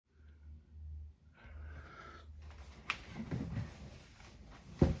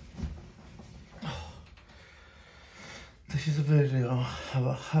This is a video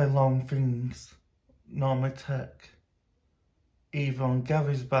about how long things normally take, either on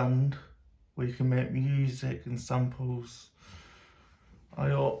GarageBand, where you can make music and samples. I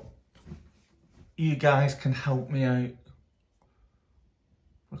hope you guys can help me out,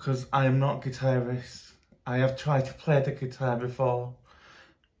 because I am not a guitarist. I have tried to play the guitar before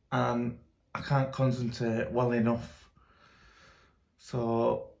and I can't concentrate well enough,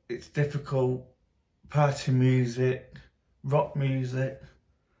 so it's difficult. Party music, rock music,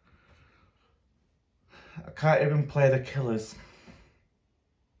 I can't even play the Killers.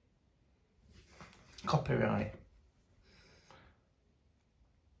 Copyright.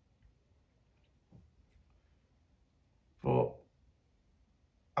 But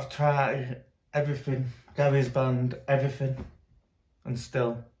I've tried everything, GarageBand, everything, and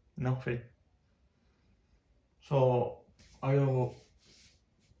still nothing. So I hope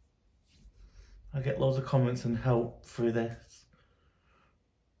I get loads of comments and help through this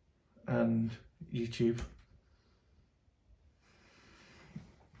and YouTube.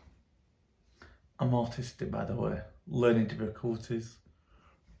 I'm autistic, by the way, learning difficulties.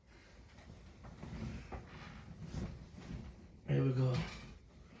 Here we go.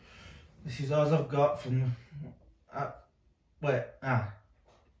 This is all I've got from at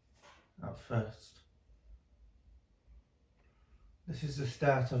first. This is the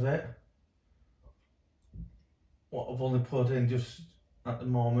start of it. What I've only put in just at the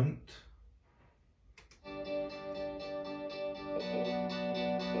moment. I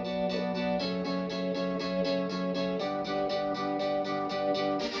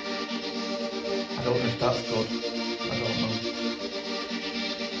don't know if that's good. I don't know.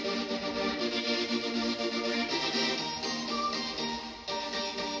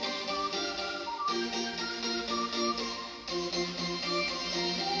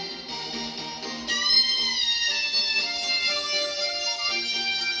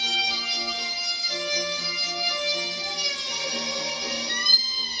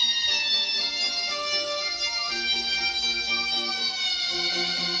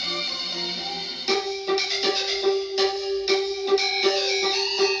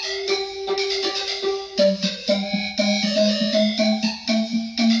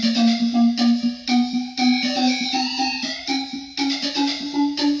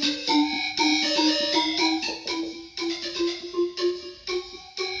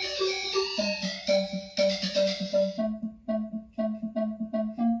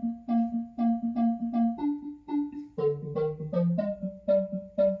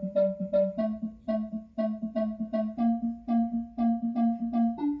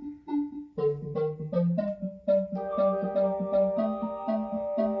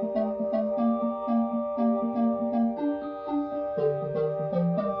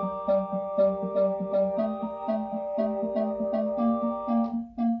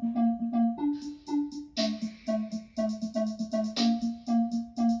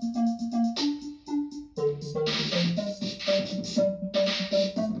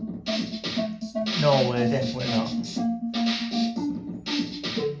 No way, definitely not.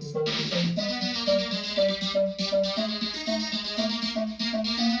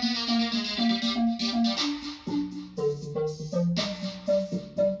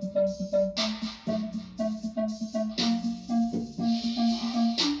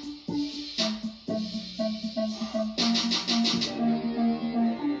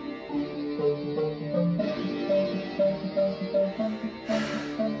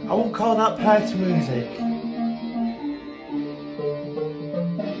 I won't call that party music.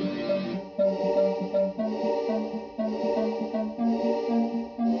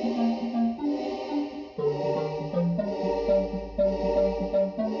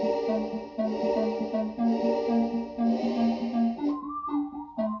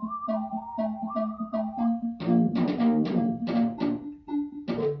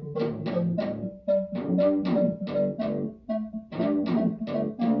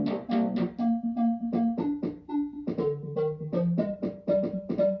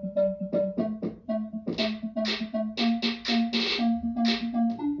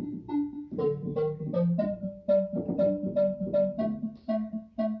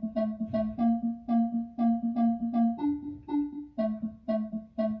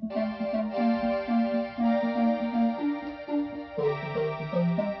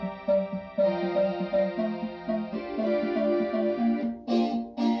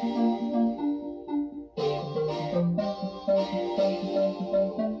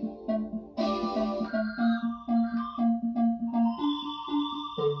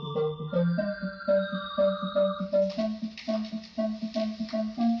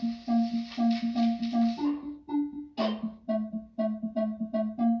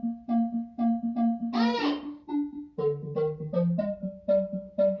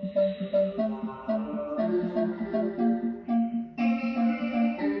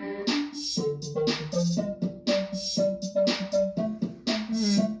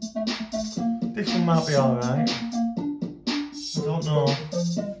 song might be alright. I don't know.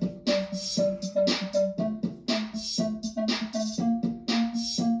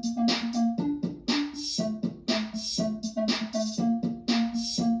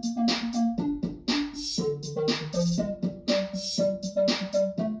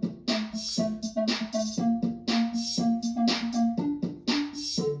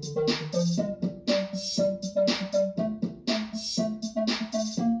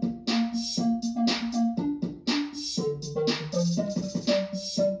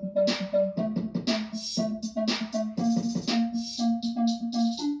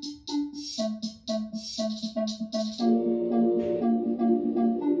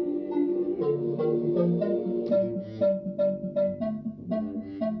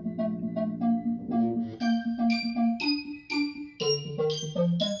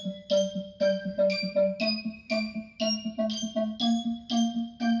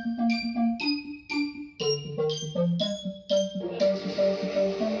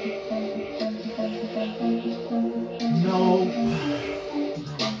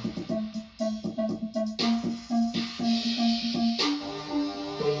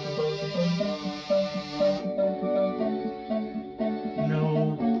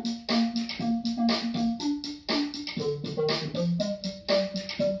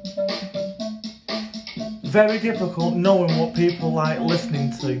 Very difficult knowing what people like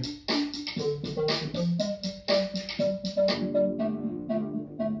listening to.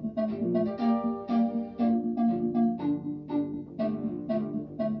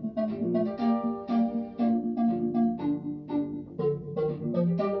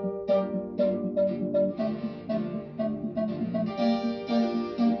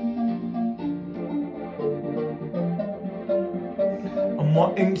 And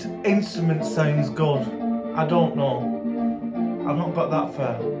what instrument sounds good. I don't know. I've not got that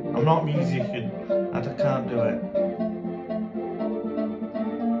far. I'm not a musician and I can't do it.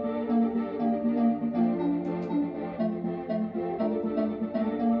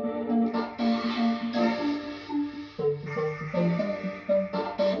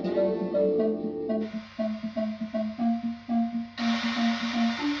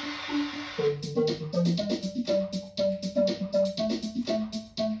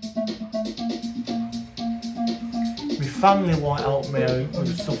 Family won't help me out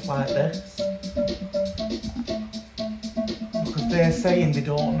with stuff like this because they're saying they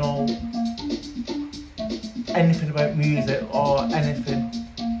don't know anything about music or anything,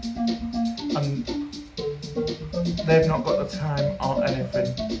 and they've not got the time or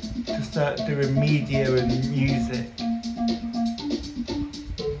anything to start doing media and music.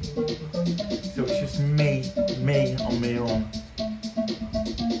 So it's just me on my own,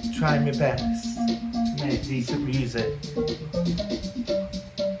 trying my best to make decent music.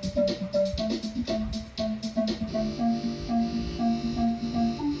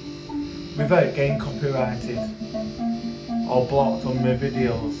 Without getting copyrighted or blocked on my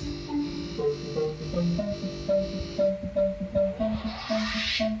videos.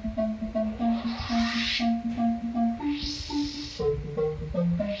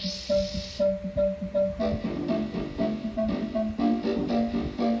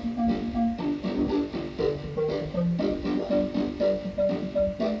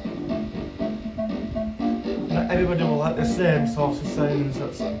 Not everybody will like the same sort of sounds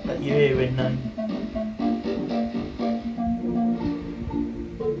that you're hearing now.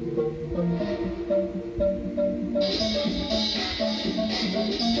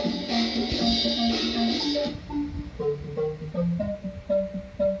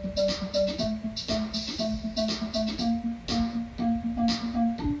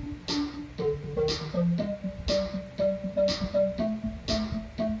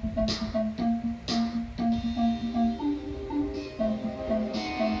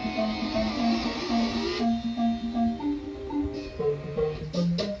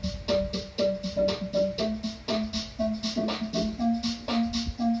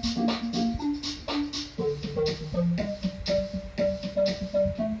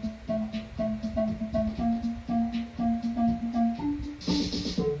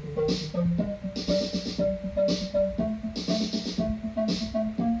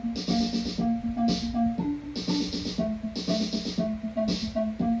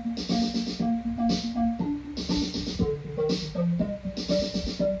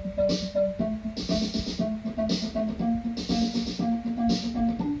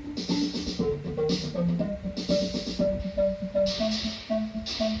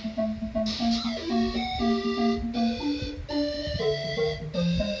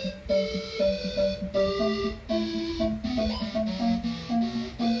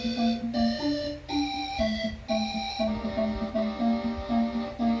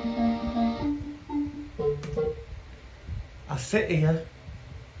 sit here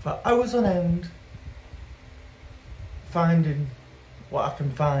for hours on end finding what I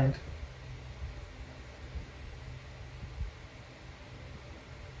can find.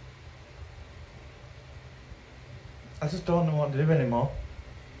 I just don't know what to do anymore.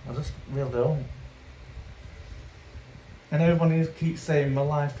 I just really don't. And everyone who keeps saying my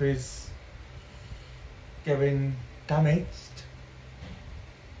life is getting damaged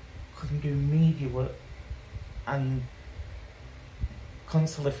because I'm doing media work and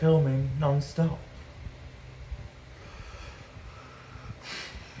constantly filming non-stop.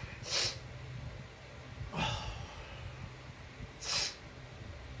 So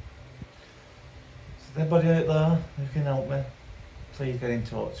anybody out there who can help me, please get in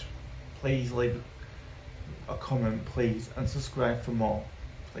touch. Please leave a comment, please, and subscribe for more,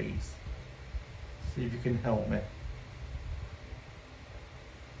 please. See if you can help me.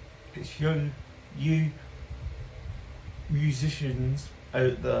 It's you musicians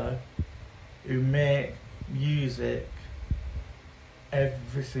out there who make music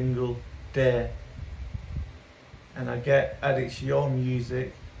every single day, and I get that it's your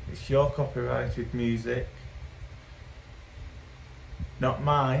music, it's your copyrighted music, not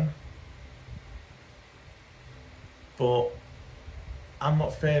mine. But I'm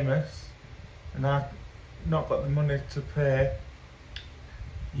not famous and I've not got the money to pay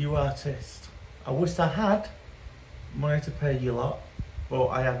you artists. I wish I had money to pay you lot, but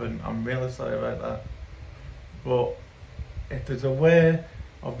I haven't. I'm really sorry about that. But if there's a way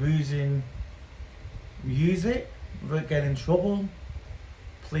of using music without getting in trouble,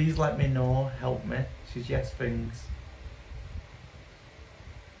 please let me know, help me, suggest things.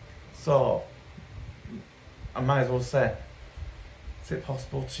 So I might as well say, is it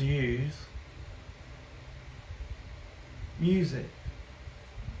possible to use music,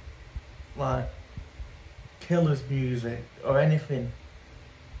 like Killer's music or anything?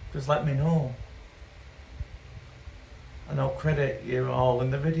 Just let me know, and I'll credit you all in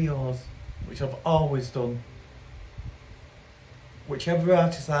the videos, which I've always done. Whichever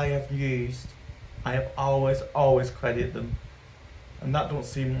artist I have used, I have always credited them, and that don't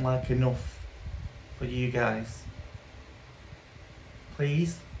seem like enough for you guys.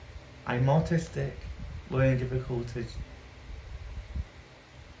 Please, I'm autistic, learning difficulties.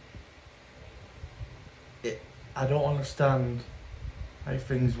 I don't understand how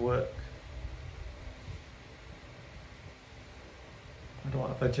things work. I don't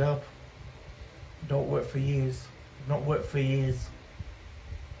have a job. I don't work for years. I've not worked for years.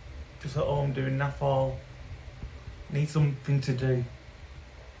 Just at home doing naff all. Need something to do.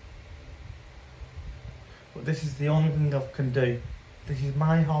 But this is the only thing I can do. This is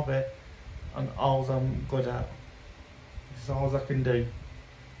my hobby and all I'm good at. This is all I can do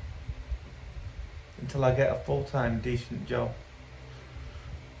until I get a full-time decent job.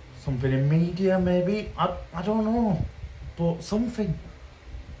 Something in media maybe, I don't know, but something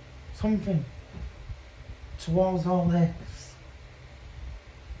towards all this.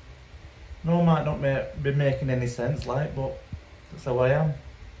 No, it might not be making any sense, like, but that's how I am.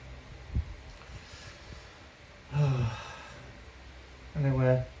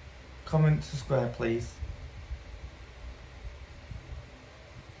 Anyway, comment, subscribe please.